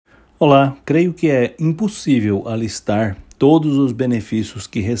Olá, creio que é impossível alistar todos os benefícios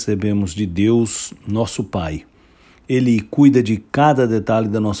que recebemos de Deus, nosso Pai. Ele cuida de cada detalhe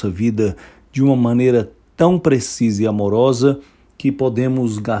da nossa vida de uma maneira tão precisa e amorosa que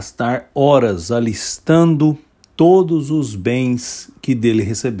podemos gastar horas alistando todos os bens que dele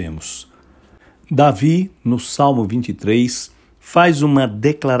recebemos. Davi, no Salmo 23, faz uma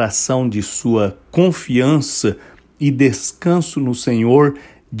declaração de sua confiança e descanso no Senhor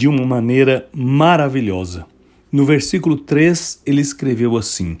de uma maneira maravilhosa. No versículo 3, ele escreveu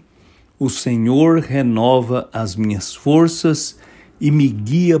assim: O Senhor renova as minhas forças e me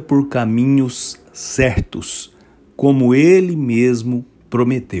guia por caminhos certos, como Ele mesmo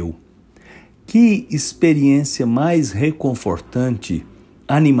prometeu. Que experiência mais reconfortante,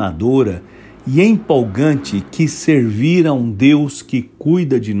 animadora e empolgante que servir a um Deus que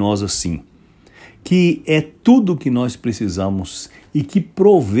cuida de nós assim, que é tudo o que nós precisamos e que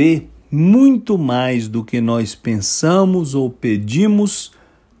provê muito mais do que nós pensamos ou pedimos,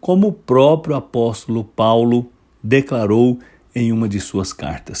 como o próprio apóstolo Paulo declarou em uma de suas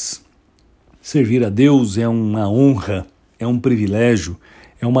cartas. Servir a Deus é uma honra, é um privilégio,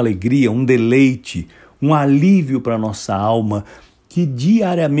 é uma alegria, um deleite, um alívio para a nossa alma, que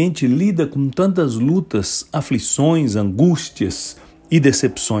diariamente lida com tantas lutas, aflições, angústias e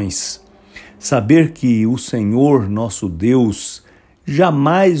decepções. Saber que o Senhor, nosso Deus,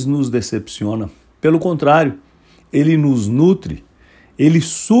 jamais nos decepciona. Pelo contrário, Ele nos nutre, Ele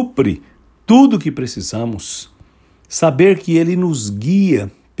supre tudo o que precisamos. Saber que Ele nos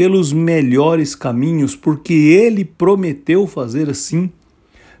guia pelos melhores caminhos, porque Ele prometeu fazer assim.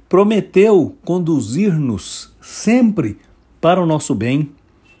 Prometeu conduzir-nos sempre para o nosso bem.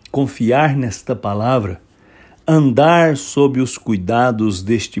 Confiar nesta palavra, andar sob os cuidados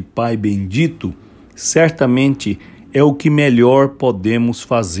deste Pai bendito, certamente é o que melhor podemos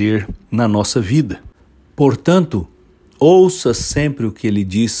fazer na nossa vida. Portanto, ouça sempre o que Ele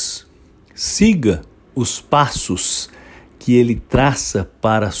diz, siga os passos que Ele traça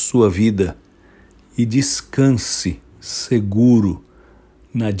para a sua vida e descanse seguro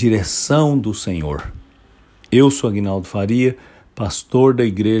na direção do Senhor. Eu sou Aguinaldo Faria, pastor da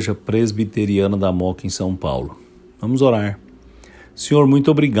Igreja Presbiteriana da Moca em São Paulo. Vamos orar. Senhor,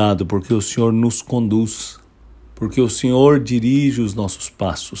 muito obrigado porque o Senhor nos conduz, porque o Senhor dirige os nossos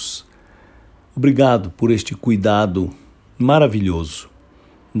passos. Obrigado por este cuidado maravilhoso.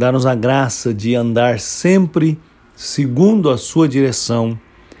 Dá-nos a graça de andar sempre segundo a sua direção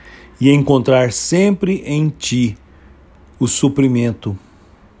e encontrar sempre em Ti o suprimento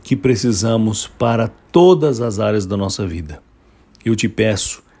que precisamos para todas as áreas da nossa vida. Eu te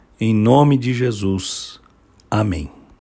peço, em nome de Jesus. Amém.